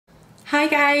Hi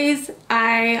guys,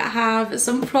 I have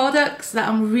some products that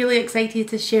I'm really excited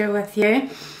to share with you.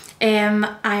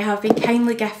 I have been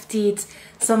kindly gifted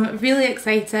some really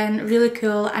exciting, really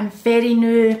cool and very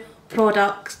new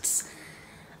products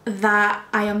that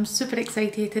I am super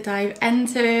excited to dive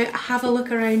into, have a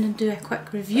look around and do a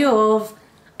quick review of,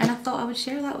 and I thought I would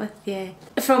share that with you.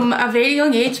 From a very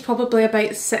young age, probably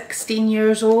about 16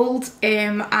 years old,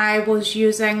 I was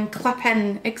using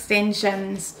clip-in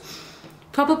extensions.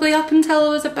 Probably up until I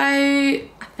was about,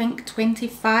 I think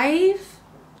 24,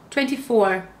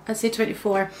 I'd say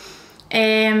 24.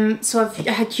 So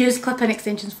I had used clip-in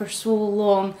extensions for so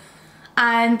long,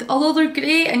 and although they're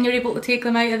great and you're able to take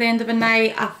them out at the end of a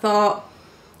night, I thought,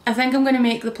 I think I'm going to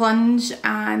make the plunge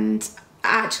and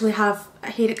actually have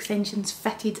hair extensions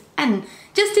fitted in,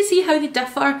 just to see how they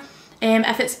differ,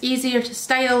 if it's easier to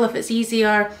style, if it's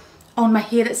easier on my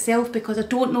hair itself, because I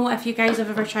don't know if you guys have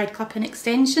ever tried clip-in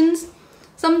extensions.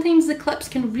 Sometimes the clips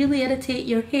can really irritate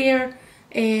your hair,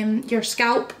 your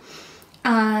scalp,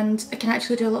 and it can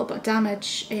actually do a little bit of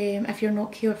damage if you're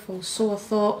not careful. So I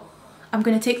thought, I'm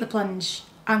going to take the plunge.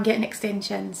 I'm getting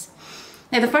extensions.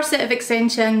 Now the first set of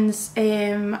extensions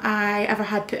I ever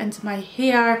had put into my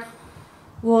hair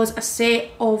was a set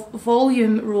of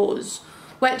volume rows,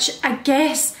 which I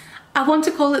guess I want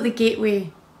to call it the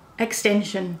gateway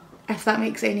extension, if that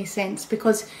makes any sense,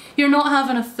 because you're not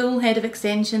having a full head of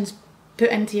extensions put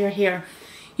into your hair.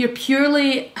 You're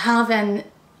purely having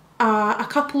a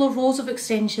couple of rows of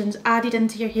extensions added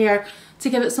into your hair to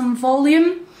give it some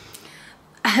volume.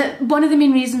 One of the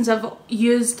main reasons I've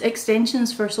used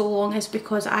extensions for so long is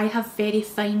because I have very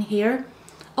fine hair.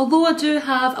 Although I do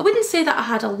have, I wouldn't say that I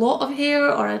had a lot of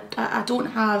hair, or I don't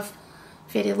have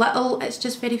very little, it's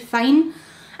just very fine.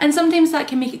 And sometimes that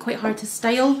can make it quite hard to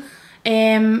style.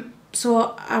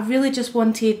 So I really just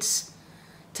wanted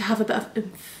to have a bit of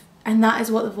oomph, and that is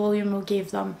what the volume roll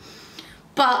gave them.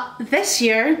 But this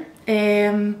year,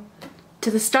 to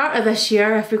the start of this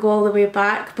year, if we go all the way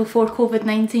back, before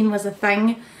COVID-19 was a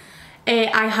thing,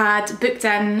 I had booked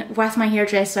in with my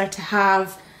hairdresser to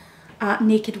have a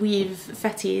naked weave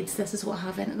fitted. This is what I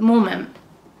have in at the moment,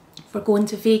 for going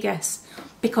to Vegas,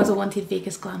 because I wanted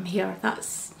Vegas glam hair.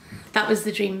 That was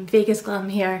the dream, Vegas glam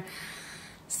hair.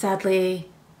 Sadly,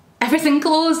 everything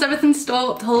closed, everything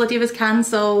stopped, holiday was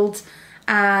cancelled,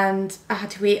 and I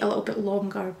had to wait a little bit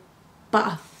longer. But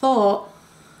I thought,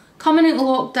 coming into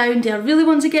lockdown, do I really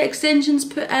want to get extensions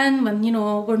put in when, you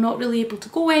know, we're not really able to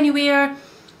go anywhere,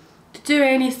 to do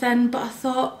anything? But I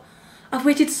thought, I've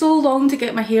waited so long to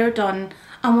get my hair done,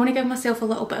 I want to give myself a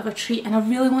little bit of a treat, and I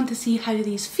really want to see how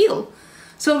these feel.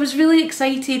 So I was really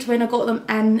excited when I got them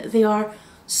in. They are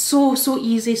so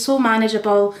easy, so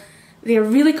manageable, they're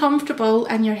really comfortable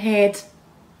in your head,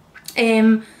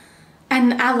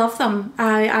 and I love them.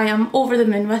 I am over the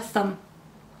moon with them.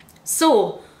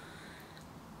 So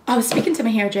I was speaking to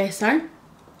my hairdresser,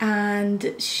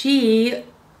 and she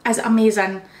is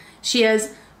amazing. She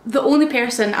is the only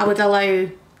person I would allow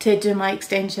to do my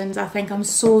extensions. I think I'm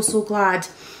so glad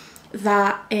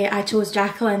that I chose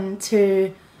Jacqueline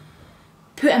to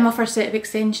put in my first set of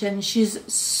extensions. She's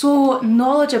so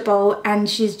knowledgeable, and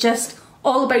she's just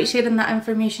all about sharing that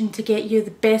information to get you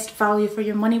the best value for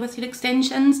your money with your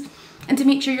extensions, and to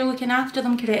make sure you're looking after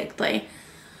them correctly.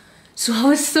 So I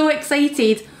was so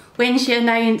excited when she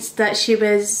announced that she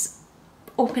was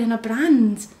opening a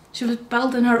brand. She was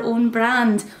building her own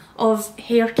brand of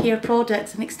hair care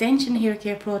products and extension hair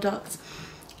care products.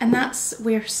 And that's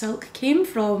where Silk came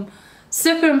from.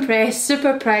 Super impressed,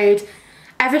 super proud.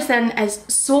 Everything is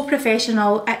so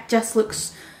professional. It just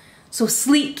looks so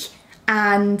sleek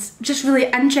and just really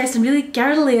interesting, really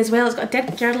girly as well. It's got a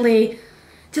dead girly,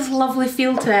 just lovely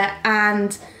feel to it.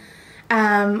 And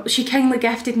she kindly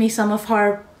gifted me some of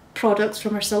her products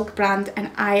from her Silk brand,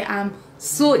 and I am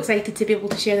so excited to be able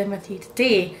to share them with you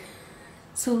today.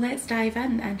 So let's dive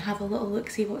in and have a little look,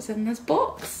 see what's in this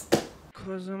box.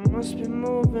 Cause I must be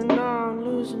moving on,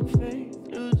 losing faith,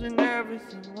 losing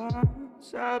everything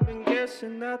once. I've been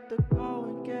guessing that the go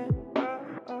and get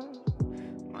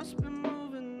must be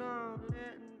moving on,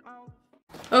 letting all.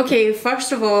 Okay,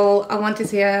 first of all, I want to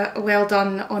say a well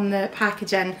done on the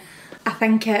packaging. I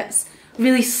think it's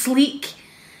really sleek.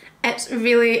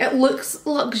 It looks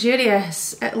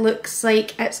luxurious. It looks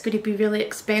like it's going to be really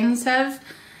expensive.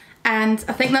 And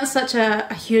I think that's such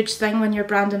a huge thing when you're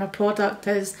branding a product,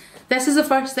 is this is the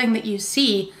first thing that you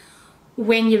see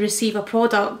when you receive a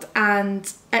product,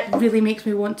 and it really makes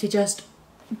me want to just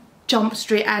jump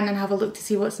straight in and have a look to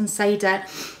see what's inside it,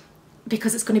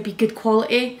 because it's going to be good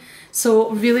quality. So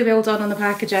really well done on the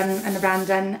packaging and the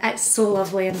branding. It's so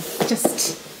lovely, and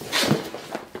just,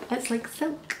 it's like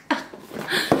silk.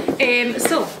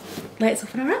 So let's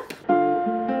open her up.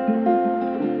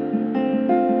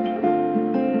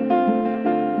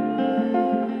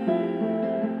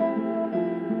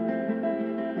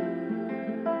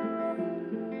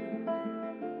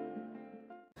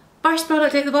 First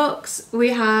product out of the box, we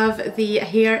have the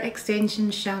hair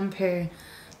extension shampoo.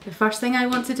 The first thing I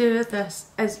want to do with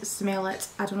this is smell it.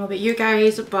 I don't know about you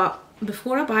guys, but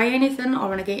before I buy anything or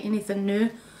when I get anything new,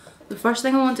 the first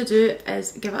thing I want to do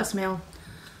is give it a smell.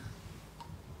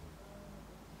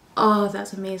 Oh,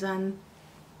 that's amazing.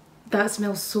 That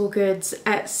smells so good.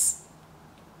 It's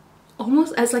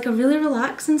like a really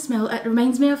relaxing smell. It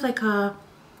reminds me of like a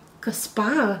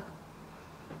spa.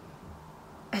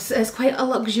 It's quite a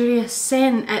luxurious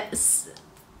scent. It's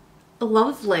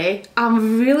lovely.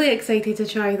 I'm really excited to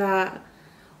try that.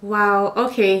 Wow.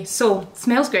 Okay, so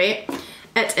smells great.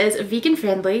 It is vegan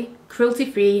friendly, cruelty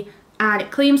free, and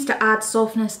it claims to add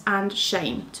softness and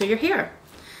shine to your hair.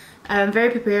 I'm very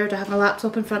prepared. I have my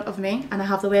laptop in front of me and I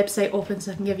have the website open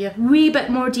so I can give you a wee bit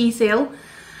more detail.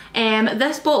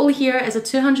 This bottle here is a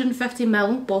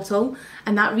 250ml bottle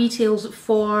and that retails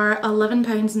for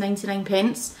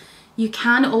 £11.99. You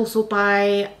can also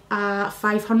buy a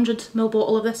 500ml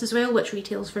bottle of this as well, which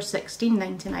retails for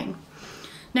 £16.99.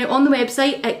 Now on the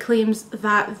website it claims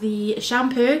that the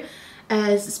shampoo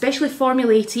is specially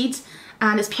formulated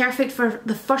and it's perfect for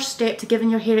the first step to giving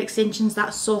your hair extensions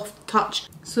that soft touch.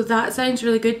 So that sounds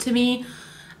really good to me.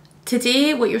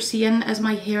 Today what you're seeing is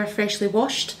my hair freshly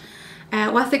washed.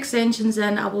 With extensions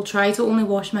in, I will try to only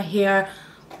wash my hair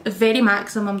very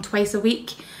maximum twice a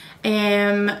week.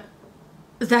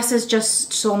 This is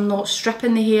just so I'm not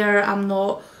stripping the hair, I'm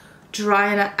not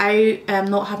drying it out, I'm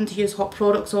not having to use hot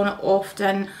products on it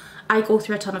often. I go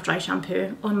through a ton of dry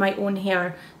shampoo on my own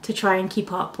hair to try and keep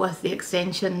up with the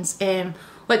extensions,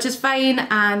 which is fine,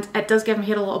 and it does give my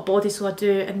hair a lot of body, so I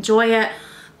do enjoy it.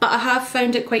 But I have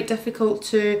found it quite difficult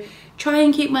to try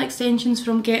and keep my extensions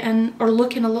from getting or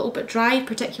looking a little bit dry,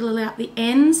 particularly at the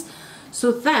ends.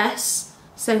 So this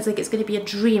sounds like it's going to be a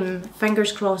dream.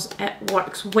 Fingers crossed it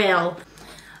works well.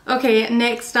 Okay,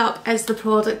 next up is the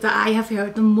product that I have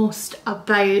heard the most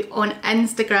about on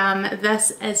Instagram.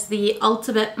 This is the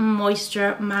Ultimate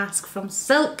Moisture Mask from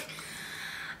Silk.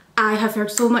 I have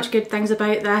heard so much good things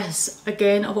about this.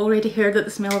 Again, I've already heard that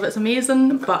the smell of it's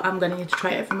amazing, but I'm going to need to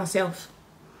try it for myself.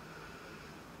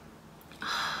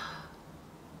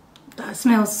 That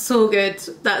smells so good.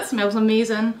 That smells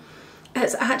amazing.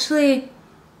 It's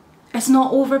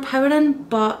not overpowering,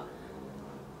 but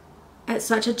it's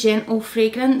such a gentle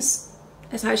fragrance.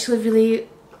 It's actually really,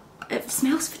 it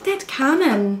smells dead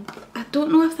calming. I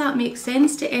don't know if that makes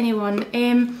sense to anyone.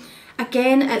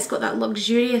 Again, it's got that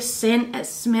luxurious scent. It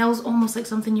smells almost like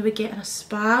something you would get in a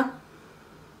spa.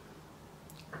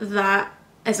 That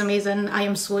is amazing. I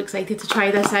am so excited to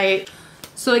try this out.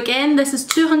 So again, this is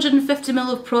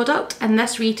 250ml of product and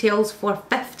this retails for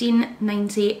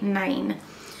 £15.99.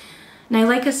 Now,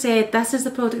 like I said, this is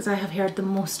the product I have heard the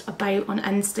most about on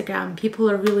Instagram. People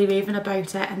are really raving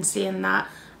about it and saying that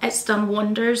it's done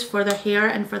wonders for their hair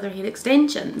and for their hair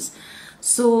extensions.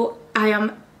 So I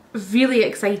am really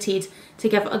excited to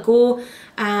give it a go.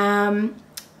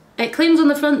 It claims on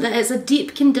the front that it's a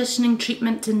deep conditioning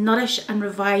treatment to nourish and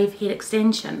revive hair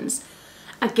extensions.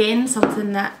 Again,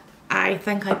 something that I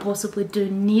think I possibly do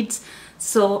need.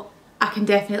 So I can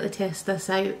definitely test this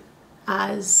out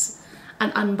as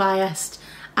an unbiased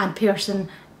and person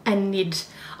in need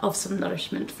of some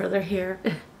nourishment for their hair.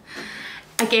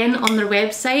 Again, on their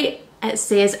website it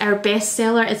says our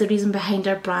bestseller is the reason behind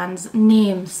our brand's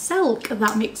name, Silk.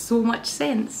 That makes so much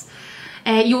sense.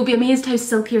 You will be amazed how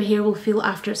silky your hair will feel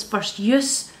after its first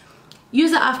use.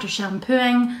 Use it after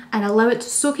shampooing and allow it to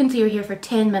soak into your hair for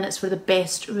 10 minutes for the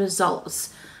best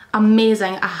results.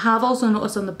 Amazing. I have also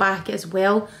noticed on the back as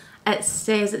well, it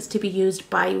says it's to be used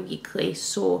bi-weekly,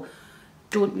 so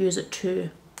don't use it too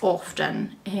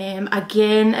often.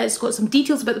 Again, it's got some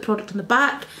details about the product on the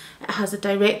back. It has the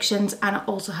directions and it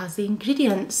also has the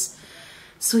ingredients.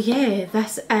 So yeah,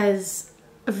 this is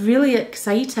really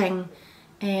exciting.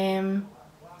 Really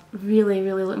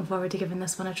looking forward to giving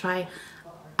this one a try.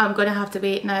 I'm gonna have to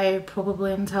wait now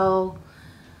probably until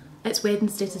it's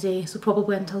Wednesday today, so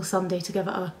probably until Sunday to give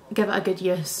it a good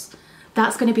use.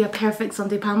 That's going to be a perfect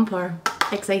Sunday pamper.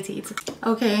 Excited.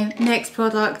 Okay, next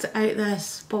product out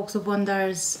this box of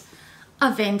wonders.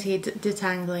 A vented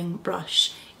detangling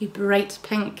brush. A bright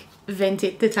pink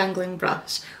vented detangling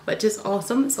brush, which is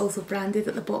awesome. It's also branded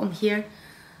at the bottom here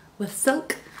with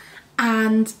Silk.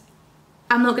 And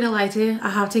I'm not going to lie to you, I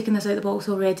have taken this out of the box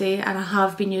already and I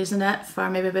have been using it for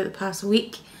maybe about the past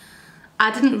week. I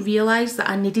didn't realise that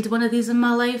I needed one of these in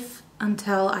my life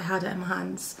until I had it in my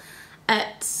hands.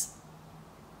 it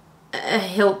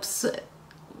helps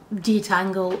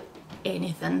detangle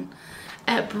anything.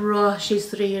 It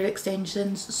brushes through your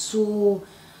extensions so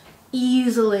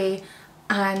easily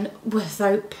and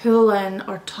without pulling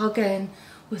or tugging,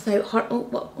 without hurt.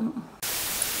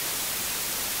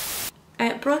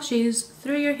 It brushes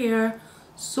through your hair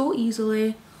so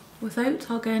easily, without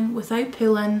tugging, without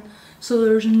pulling, so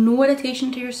there's no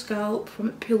irritation to your scalp from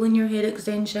it pulling your hair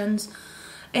extensions.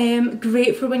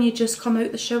 Great for when you just come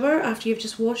out the shower after you've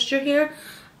just washed your hair.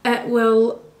 It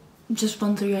will just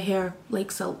run through your hair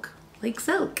like silk, like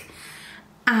silk.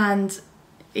 And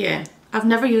yeah, I've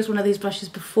never used one of these brushes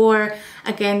before.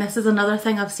 Again, this is another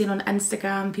thing I've seen on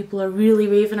Instagram. People are really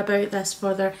raving about this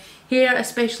for their hair,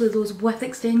 especially those with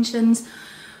extensions,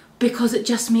 because it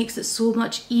just makes it so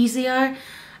much easier.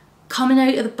 Coming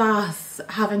out of the bath,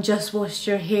 having just washed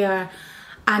your hair,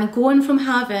 and going from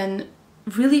having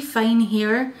really fine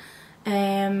hair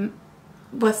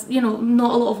with, you know,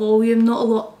 not a lot of volume, not a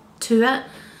lot to it,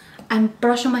 and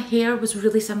brushing my hair was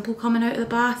really simple coming out of the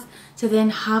bath, to then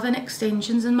having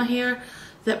extensions in my hair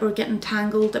that were getting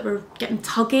tangled, that were getting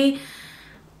tuggy.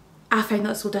 I find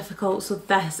that so difficult, so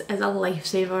this is a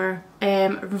lifesaver.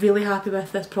 Really happy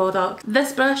with this product.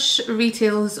 This brush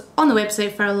retails on the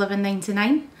website for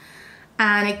 $11.99.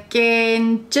 And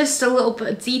again, just a little bit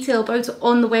of detail about it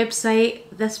on the website.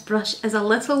 This brush is a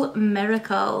little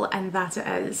miracle, and that it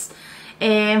is.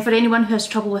 For anyone who has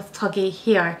trouble with tuggy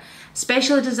hair.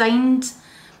 Specially designed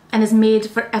and is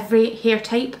made for every hair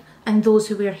type and those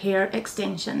who wear hair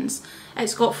extensions.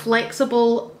 It's got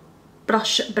flexible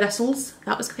brush bristles,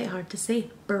 that was quite hard to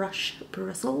say, brush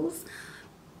bristles,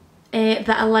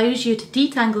 that allows you to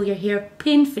detangle your hair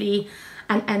pain-free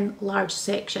and in large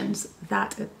sections.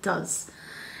 That it does.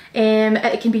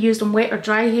 It can be used on wet or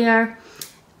dry hair,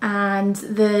 and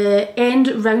the end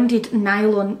rounded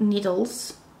nylon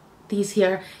needles, these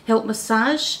here, help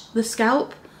massage the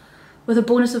scalp with a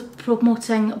bonus of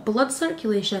promoting blood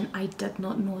circulation. I did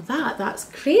not know that. That's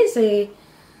crazy.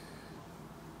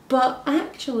 But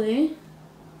actually,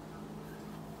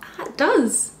 it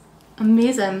does.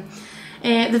 Amazing.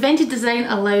 The vented design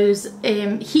allows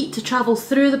heat to travel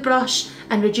through the brush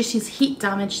and reduces heat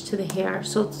damage to the hair.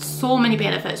 So many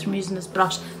benefits from using this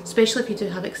brush, especially if you do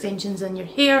have extensions in your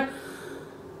hair.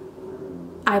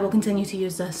 I will continue to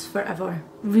use this forever.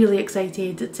 Really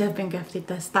excited to have been gifted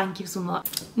this. Thank you so much.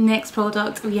 Next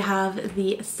product, we have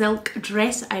the Silk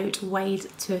Dress Out Wide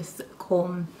Tooth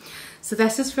Comb. So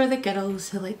this is for the girls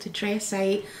who like to dress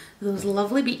out those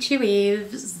lovely beachy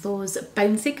waves, those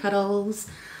bouncy curls,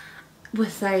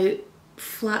 without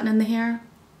flattening the hair,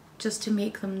 just to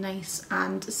make them nice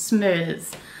and smooth.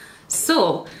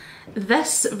 So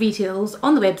this retails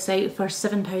on the website for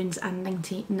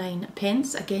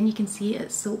 £7.99. Again, you can see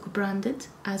it's Silk branded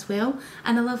as well,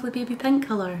 and a lovely baby pink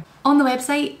colour. On the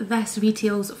website, this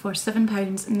retails for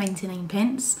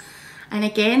 £7.99. And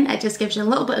again, it just gives you a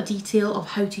little bit of detail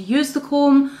of how to use the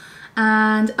comb,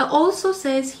 and it also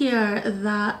says here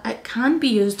that it can be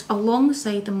used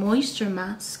alongside the moisture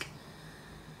mask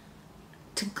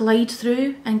to glide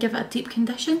through and give it a deep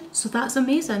condition. So that's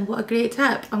amazing. What a great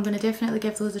tip. I'm going to definitely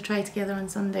give those a try together on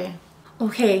Sunday.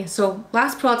 Okay, so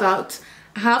last product.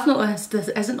 I have noticed this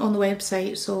isn't on the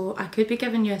website, so I could be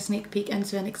giving you a sneak peek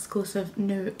into an exclusive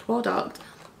new product,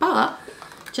 but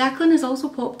Jacqueline has also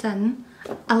popped in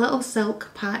a little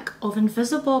silk pack of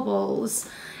Invisibobbles.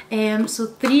 So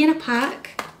 3 in a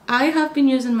pack. I have been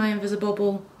using my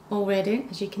Invisibobble already,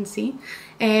 as you can see.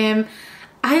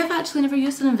 I have actually never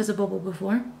used an Invisibobble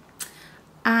before.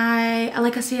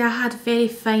 Like I say, I had very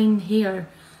fine hair,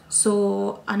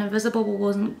 so an Invisibobble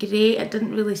wasn't great. It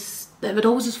didn't really, it would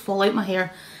always just fall out my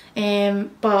hair.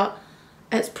 But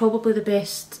it's probably the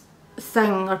best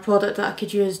thing or product that I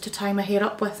could use to tie my hair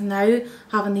up with now,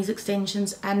 having these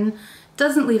extensions in.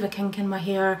 Doesn't leave a kink in my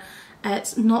hair,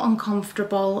 it's not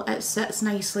uncomfortable, it sits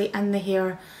nicely in the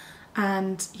hair,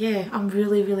 and yeah, I'm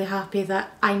really happy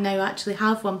that I now actually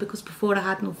have one, because before I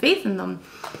had no faith in them.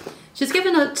 She's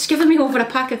given me over a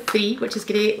pack of 3, which is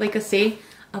great. Like I say,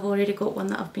 I've already got one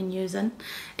that I've been using.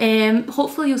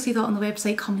 Hopefully you'll see that on the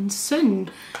website coming soon.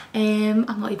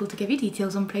 I'm not able to give you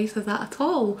details on price of that at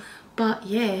all, but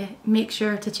yeah, make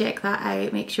sure to check that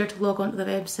out. Make sure to log on to the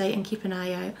website and keep an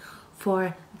eye out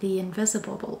for the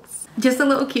Invisibobbles. Just a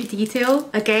little cute detail,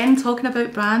 again talking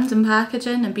about brand and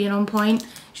packaging and being on point,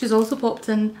 she's also popped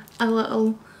in a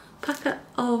little packet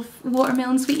of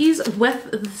watermelon sweeties with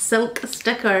the silk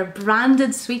sticker,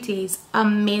 branded sweeties.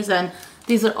 Amazing.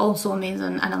 These are also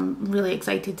amazing, and I'm really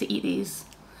excited to eat these.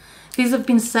 These have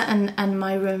been sitting in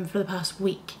my room for the past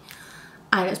week,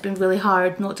 and it's been really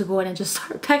hard not to go in and just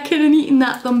start picking and eating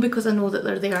at them, because I know that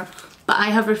they're there. but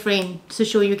I have refrained to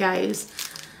show you guys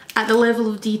at the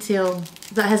level of detail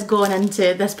that has gone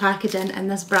into this packaging and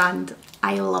this brand.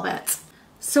 I love it.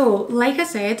 So, like I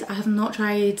said, I have not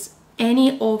tried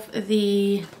any of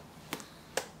the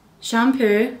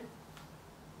shampoo,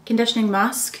 conditioning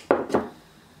mask,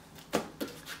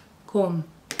 comb.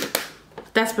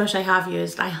 This brush I have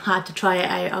used. I had to try it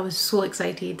out. I was so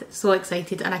excited,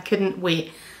 and I couldn't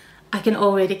wait. I can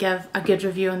already give a good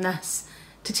review on this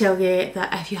to tell you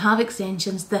that if you have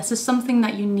extensions, this is something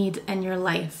that you need in your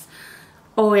life.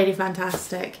 Already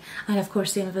fantastic. And of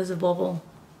course the invisible bobble.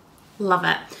 Love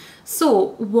it. So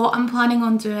what I'm planning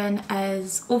on doing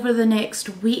is over the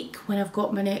next week, when I've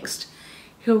got my next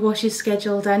hair washes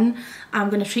scheduled in, I'm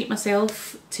going to treat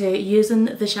myself to using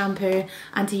the shampoo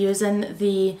and to using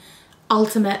the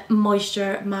Ultimate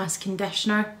Moisture Mask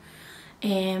Conditioner,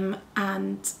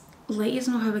 and let you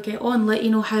know how I get on, let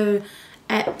you know how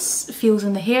it feels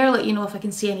in the hair, let you know if I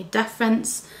can see any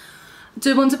difference. I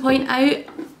do want to point out,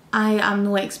 I am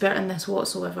no expert in this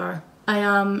whatsoever. I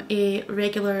am a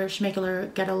regular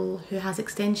schmegular girl who has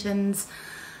extensions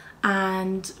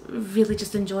and really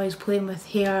just enjoys playing with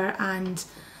hair and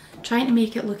trying to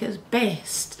make it look its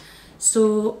best.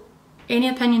 So any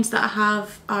opinions that I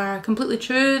have are completely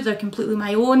true, they're completely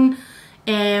my own.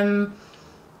 I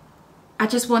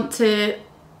just want to,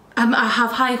 I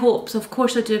have high hopes, of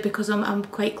course I do, because I'm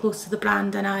quite close to the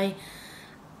brand, and I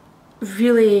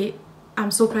really am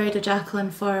so proud of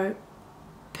Jacqueline for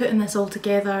putting this all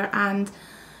together and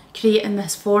creating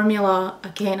this formula.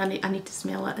 Again, I need to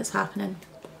smell it, it's happening.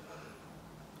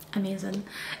 Amazing.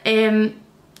 I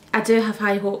do have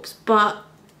high hopes, but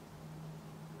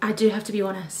I do have to be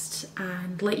honest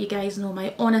and let you guys know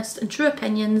my honest and true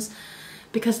opinions,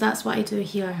 because that's what I do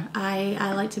here.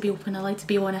 I like to be open, I like to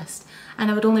be honest,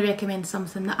 and I would only recommend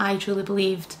something that I truly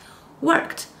believed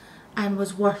worked and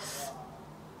was worth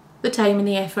the time and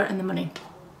the effort and the money.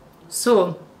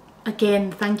 So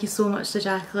again, thank you so much to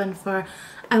Jacqueline for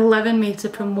allowing me to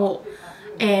promote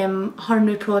her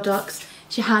new products.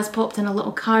 She has popped in a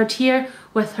little card here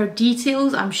with her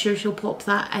details. I'm sure she'll pop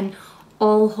that in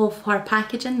all of her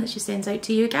packaging that she sends out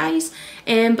to you guys.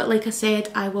 But like I said,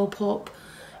 I will pop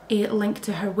a link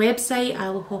to her website, I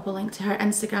will pop a link to her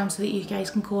Instagram so that you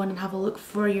guys can go on and have a look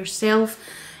for yourself.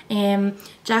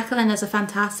 Jacqueline is a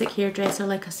fantastic hairdresser,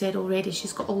 like I said already.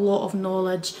 She's got a lot of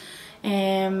knowledge,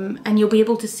 and you'll be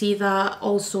able to see that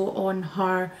also on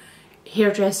her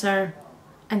hairdresser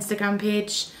Instagram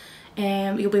page.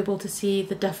 You'll be able to see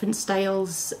the different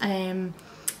styles and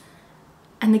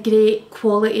the great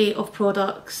quality of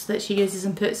products that she uses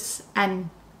and puts in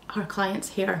her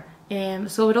clients' hair.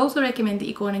 So I would also recommend that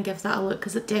you go in and give that a look,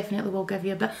 because it definitely will give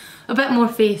you a bit more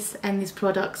faith in these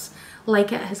products,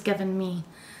 like it has given me.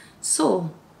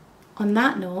 So on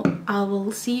that note, I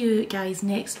will see you guys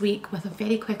next week with a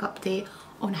very quick update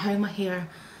on how my hair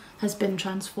has been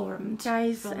transformed.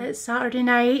 Guys, it's Saturday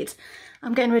night.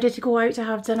 I'm getting ready to go out to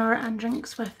have dinner and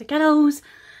drinks with the girls,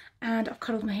 and I've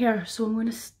curled my hair, so I'm going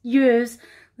to use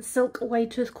the Silk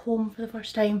wide tooth comb for the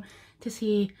first time to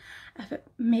see if it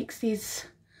makes these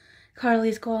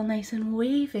curlies go all nice and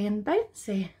wavy and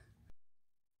bouncy.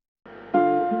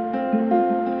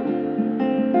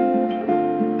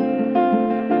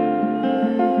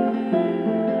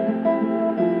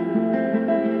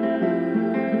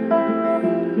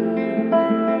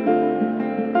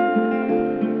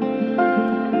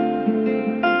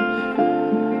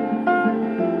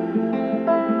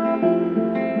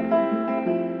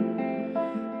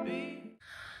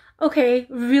 Okay,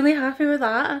 really happy with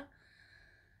that.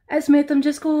 It's made them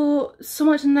just go so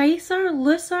much nicer,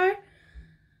 looser,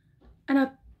 and it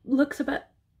looks a bit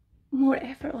more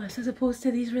effortless as opposed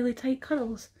to these really tight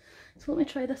curls. So let me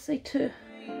try this side too.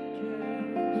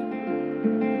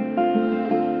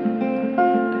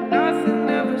 Nothing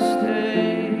ever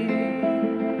stays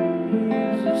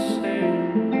the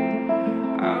same.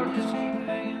 I'll just keep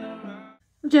hanging around.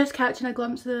 I'm just catching a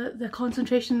glimpse of the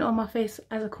concentration on my face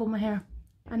as I comb my hair.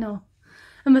 I know.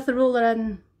 And with the roller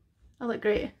in, I look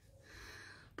great.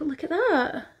 But look at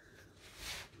that.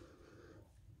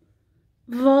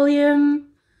 Volume.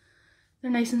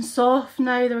 They're nice and soft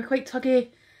now. They were quite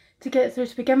tuggy to get through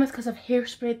to begin with because I've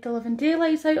hairsprayed the living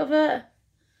daylights out of it.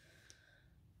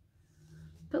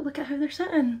 But look at how they're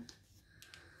sitting.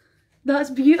 That's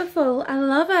beautiful. I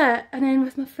love it. And then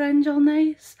with my fringe all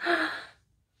nice.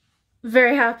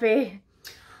 Very happy.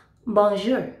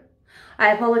 Bonjour.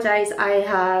 I apologise, I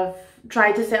have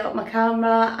tried to set up my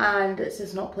camera and it's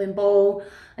just not playing ball.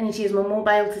 I need to use my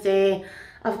mobile today.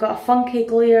 I've got a funky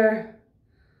glare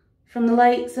from the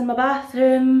lights in my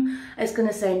bathroom. It's going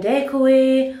to sound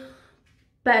echoey,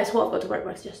 but it's what I've got to work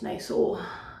with just now, so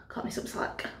cut me some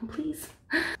slack, please.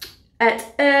 It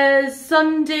is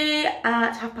Sunday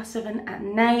at 7:30 at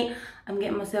night. I'm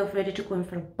getting myself ready to go in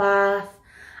for a bath.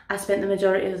 I spent the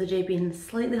majority of the day being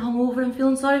slightly hungover and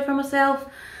feeling sorry for myself.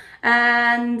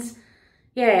 And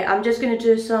yeah, I'm just going to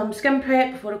do some skin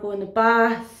prep before I go in the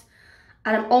bath.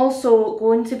 And I'm also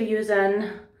going to be using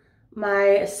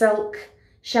my Silk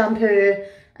shampoo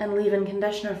and leave-in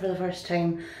conditioner for the first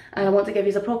time. And I want to give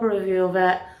you a proper review of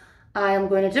it. I am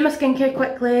going to do my skincare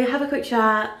quickly, have a quick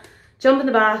chat, jump in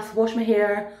the bath, wash my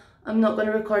hair. I'm not going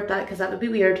to record that because that would be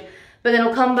weird. But then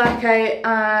I'll come back out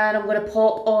and I'm going to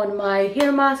pop on my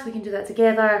hair mask. We can do that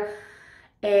together.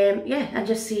 Yeah, and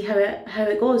just see how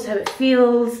it goes, how it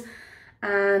feels,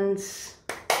 and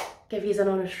give you an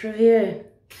honest review.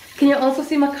 Can you also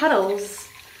see my curls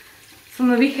from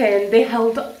the weekend? They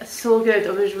held up so good.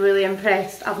 I was really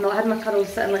impressed. I've not had my curls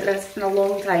sitting like this in a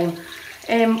long time.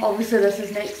 Obviously this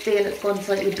is next day and it's gone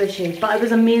slightly bushy, but it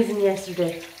was amazing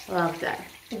yesterday. Loved it.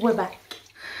 We're back.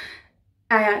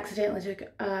 I accidentally took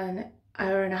an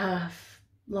hour and a half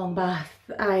long bath.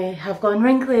 I have gone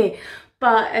wrinkly,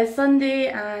 but it's Sunday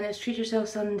and it's treat yourself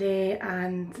Sunday,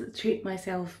 and treat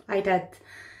myself I did.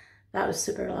 That was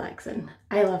super relaxing.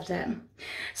 I loved it.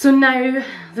 So now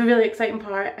the really exciting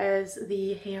part is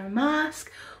the hair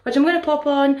mask, which I'm going to pop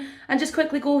on and just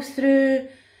quickly go through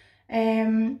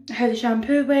how the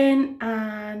shampoo went,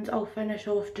 and I'll finish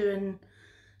off doing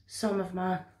some of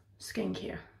my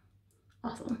skincare.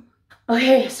 Awesome.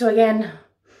 Okay, so again,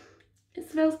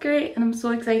 it smells great and I'm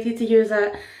so excited to use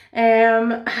it.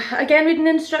 Again, reading the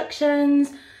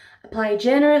instructions. Apply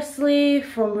generously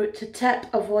from root to tip,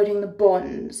 avoiding the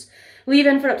bonds. Leave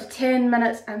in for up to 10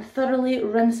 minutes and thoroughly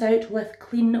rinse out with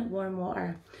clean warm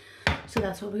water. So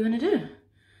that's what we're going to do.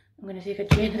 I'm going to take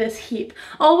a generous heap.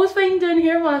 I always find doing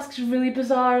hair masks really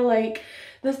bizarre. Like,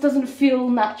 this doesn't feel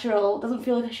natural. It doesn't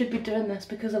feel like I should be doing this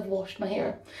because I've washed my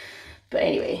hair. But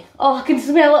anyway, oh, I can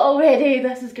smell it already.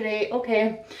 This is great.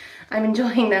 Okay, I'm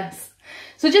enjoying this.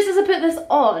 So just as I put this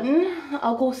on,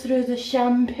 I'll go through the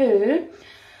shampoo.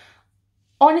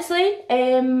 Honestly,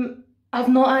 I've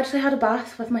not actually had a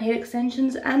bath with my hair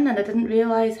extensions in, and I didn't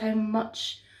realise how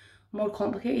much more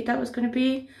complicated that was going to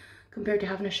be compared to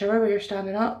having a shower where you're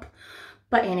standing up.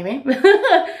 But anyway,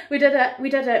 we did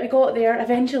it, we got there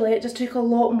eventually. It just took a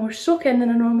lot more soaking than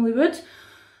I normally would,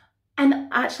 and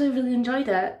I actually really enjoyed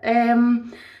it.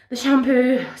 The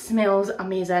shampoo smells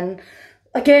amazing.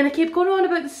 Again, I keep going on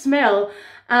about the smell,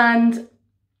 and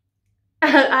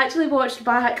I actually watched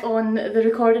back on the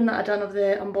recording that I'd done of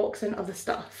the unboxing of the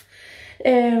stuff,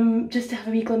 just to have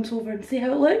a wee glimpse over and see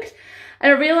how it looked.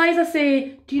 And I realised I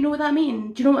say, do you know what that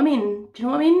means? Do you know what I mean? Do you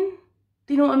know what I mean?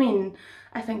 Do you know what I mean?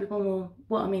 I think people know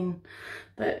what I mean,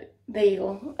 but there you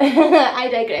go. I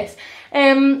digress.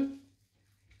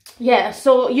 Yeah,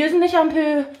 so using the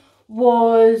shampoo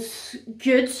was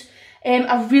good.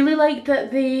 I really liked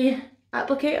that the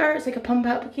applicator, it's like a pump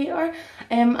applicator.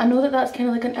 I know that that's kind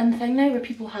of like an in thing now where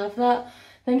people have that.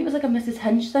 I think it was like a Mrs.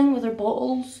 Hinch thing with her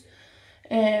bottles,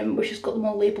 where she's got them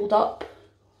all labelled up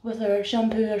with her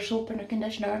shampoo, her soap and her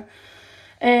conditioner.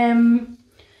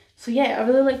 So yeah, I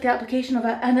really liked the application of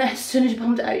it, and as soon as you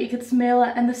pumped it out you could smell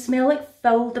it, and the smell like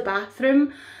filled the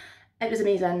bathroom. It was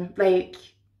amazing. Like,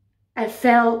 it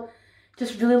felt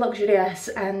just really luxurious,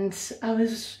 and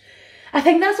I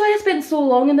think that's why I spent so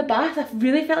long in the bath. I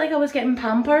really felt like I was getting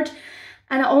pampered,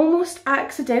 and I almost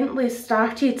accidentally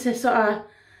started to sort of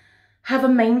have a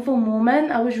mindful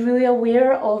moment. I was really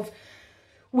aware of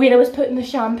where I was putting the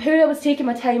shampoo. I was taking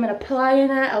my time and applying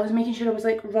it. I was making sure I was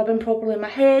like rubbing properly in my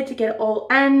head to get it all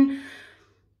in.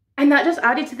 And that just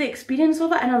added to the experience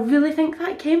of it. And I really think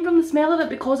that came from the smell of it,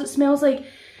 because it smells like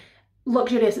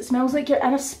luxurious. It smells like you're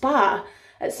in a spa.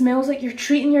 It smells like you're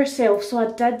treating yourself. So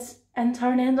I did in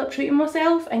turn end up treating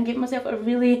myself and giving myself a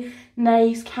really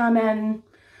nice, calming,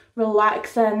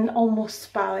 relaxing, almost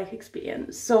spa-like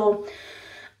experience. So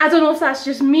I don't know if that's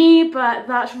just me, but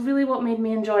that's really what made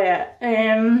me enjoy it.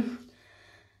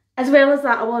 As well as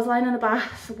that, I was lying in the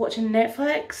bath watching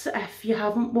Netflix. If you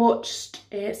haven't watched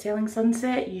Selling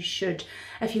Sunset, you should.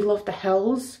 If you love The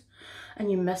Hills and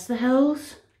you miss The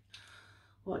Hills,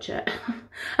 watch it.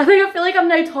 I feel like I'm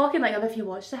now talking like, if you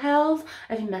watch The Hills,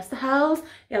 if you miss The Hills,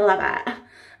 you'll love it.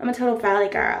 I'm a total valley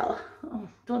girl. Oh,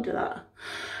 don't do that.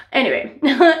 Anyway,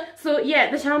 so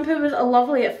yeah, the shampoo was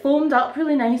lovely. It foamed up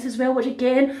really nice as well, which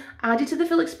again added to the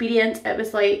full experience. It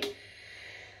was like,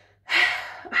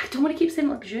 I don't want to keep saying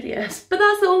luxurious, but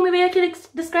that's the only way I can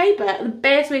describe it, the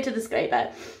best way to describe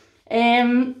it.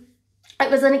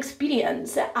 It was an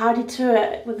experience. It added to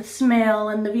it with the smell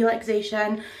and the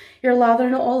relaxation. You're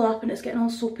lathering it all up and it's getting all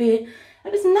soapy.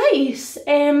 It was nice.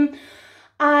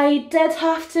 I did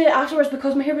have to, afterwards,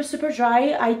 because my hair was super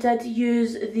dry, I did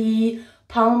use the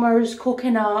Palmer's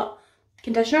Coconut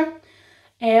Conditioner.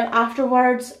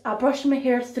 Afterwards, I brushed my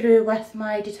hair through with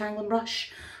my detangling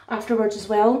brush afterwards as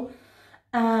well.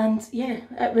 And yeah,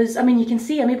 it was, I mean, you can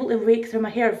see I'm able to rake through my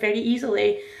hair very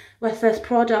easily with this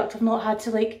product. I've not had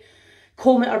to like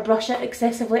comb it or brush it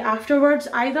excessively afterwards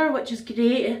either, which is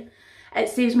great. It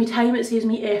saves me time, it saves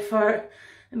me effort.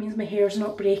 It means my hair's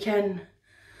not breaking.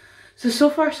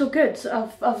 So far so good.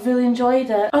 I've really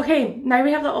enjoyed it. Okay, now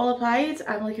we have that all applied.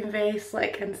 I'm looking very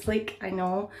slick and sleek, I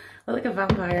know. I look like a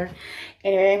vampire.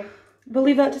 Anyway, we'll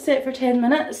leave that to sit for 10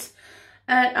 minutes.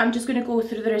 I'm just going to go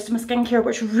through the rest of my skincare,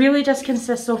 which really just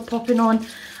consists of popping on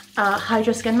a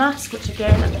Hydra Skin Mask, which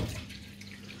again,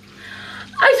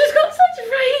 I just got such a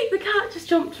fright. The cat just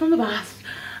jumped from the bath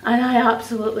and I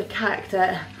absolutely cacked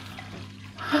it.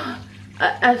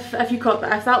 If you caught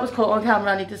that, if that was caught on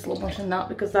camera, I need to slow motion that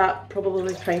because that probably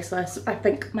was priceless. I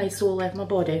think my soul left my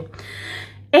body.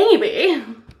 Anyway,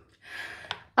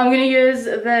 I'm going to use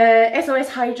the SOS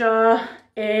Hydra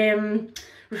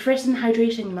Refreshing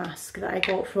Hydration Mask that I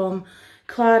got from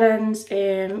Clarins.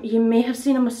 You may have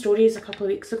seen in my stories a couple of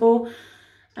weeks ago.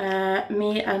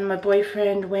 Me and my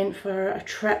boyfriend went for a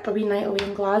trip, a wee night away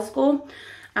in Glasgow,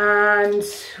 and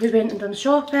we went and done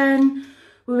shopping.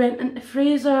 We went into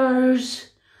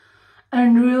Fraser's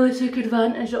and really took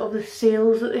advantage of the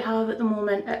sales that they have at the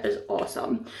moment. It is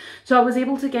awesome. So I was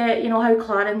able to get, you know how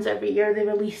Clarins every year they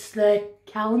release the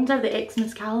calendar, the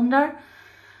Xmas calendar,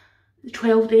 the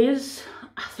 12 days.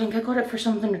 I think I got it for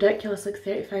something ridiculous like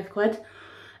 35 quid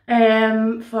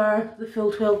for the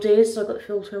full 12 days. So I got the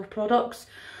full 12 products.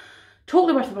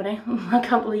 Totally worth the money. I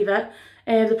can't believe it.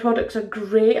 The products are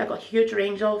great. I got a huge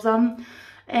range of them.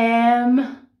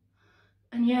 And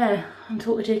yeah, I'm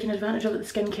totally taking advantage of it. The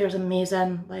skincare is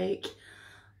amazing. Like,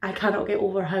 I cannot get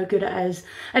over how good it is.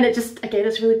 And it just, again,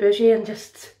 it's really bougie and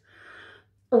just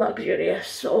luxurious.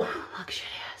 So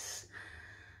luxurious.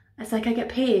 It's like I get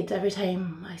paid every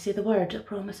time I say the word. I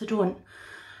promise I don't.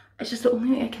 It's just the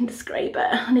only way I can describe it.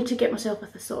 I need to get myself a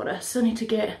thesaurus. I need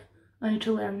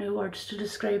to learn new words to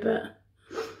describe it.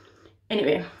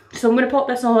 Anyway, so I'm going to pop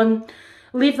this on,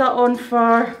 leave that on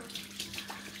for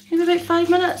maybe about 5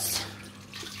 minutes.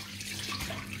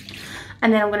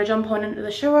 And then I'm going to jump on into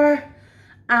the shower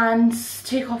and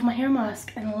take off my hair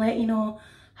mask and let you know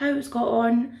how it's got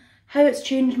on, how it's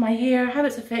changed my hair, how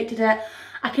it's affected it.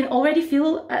 I can already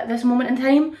feel at this moment in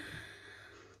time,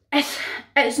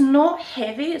 it's not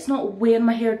heavy, it's not weighing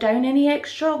my hair down any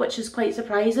extra, which is quite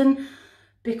surprising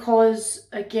because,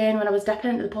 again, when I was dipping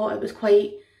into the pot, it was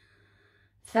quite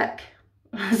thick.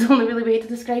 That's the only really way to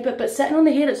describe it, but sitting on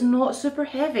the hair, it's not super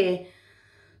heavy.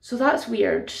 So that's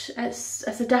weird. It's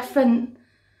a different,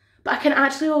 but I can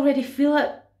actually already feel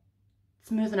it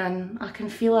smoothing in. I can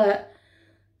feel it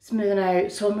smoothing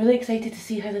out. So I'm really excited to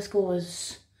see how this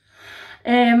goes.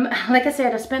 Like I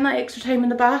said, I spent that extra time in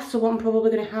the bath, so what I'm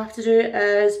probably going to have to do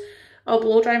is I'll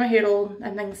blow dry my hair all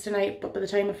and things tonight, but by the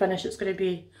time I finish it's going to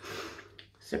be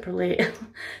super late.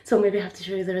 So maybe I have to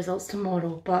show you the results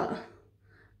tomorrow, but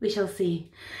we shall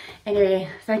see. Anyway,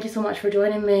 thank you so much for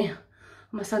joining me on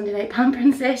my Sunday night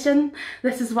pampering session.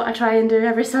 This is what I try and do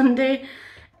every Sunday.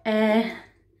 Yeah,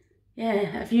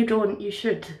 if you don't, you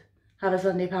should have a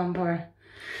Sunday pamper.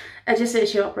 It just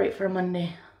sets you up right for a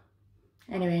Monday.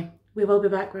 Anyway, we will be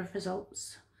back with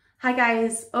results. Hi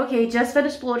guys, okay, just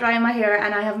finished blow drying my hair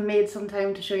and I have made some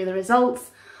time to show you the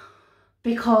results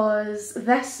because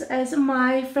this is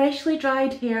my freshly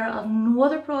dried hair. I've no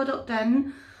other product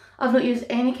in. I've not used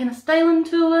any kind of styling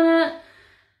tool in it.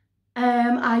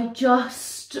 I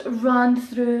just ran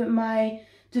through my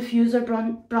diffuser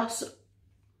brush.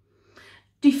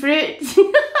 It's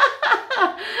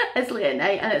late at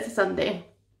night and it's a Sunday.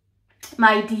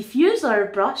 My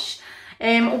diffuser brush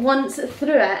once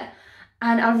through it,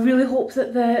 and I really hope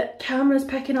that the camera's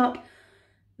picking up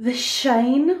the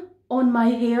shine on my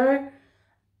hair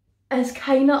is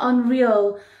kind of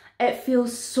unreal. It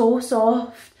feels so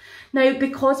soft. Now,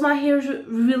 because my hair's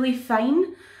really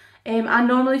fine, I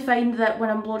normally find that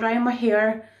when I'm blow drying my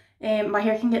hair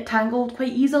can get tangled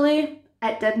quite easily.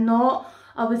 It did not.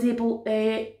 I was able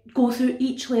to go through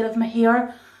each layer of my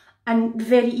hair and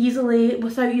very easily,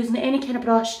 without using any kind of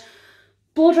brush,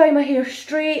 blow dry my hair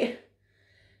straight,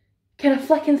 kind of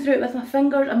flicking through it with my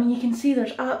fingers. I mean, you can see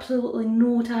there's absolutely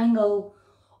no tangle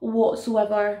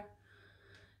whatsoever.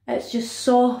 It's just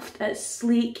soft, it's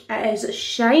sleek, it is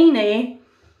shiny.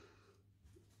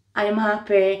 I am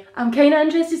happy. I'm kind of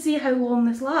interested to see how long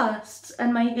this lasts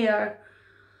in my hair.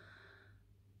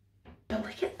 But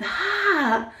look at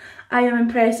that. I am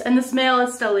impressed. And the smell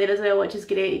is still there as well, which is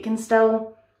great. You can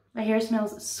still My hair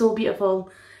smells so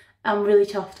beautiful. I'm really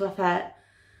chuffed with it.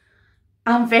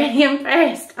 I'm very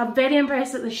impressed. I'm very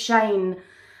impressed at the shine.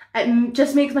 It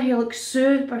just makes my hair look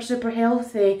super, super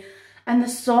healthy. And the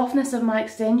softness of my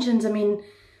extensions, I mean,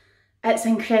 it's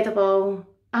incredible.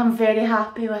 I'm very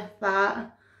happy with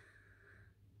that.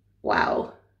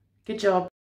 Wow, good job.